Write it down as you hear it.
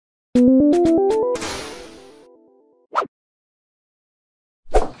When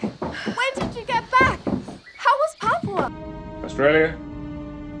did you get back? How was Papua? Australia,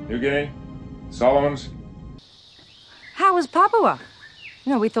 New Guinea, Solomons. How was Papua?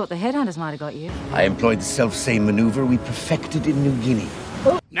 You know, we thought the headhunters might have got you. I employed the self-same maneuver we perfected in New Guinea.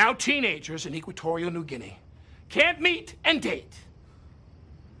 Now teenagers in Equatorial New Guinea can't meet and date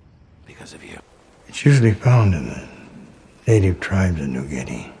because of you. It's usually found in the native tribes of New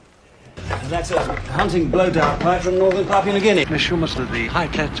Guinea. That's a hunting blow-dart pipe from northern Papua New Guinea. Mushrooms of the high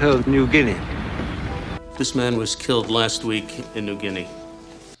plateau of New Guinea. This man was killed last week in New Guinea.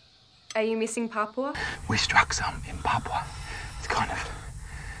 Are you missing Papua? We struck some in Papua. It's kind of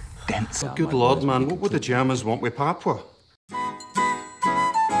dense. Good Lord, man, what would the jammers want with Papua?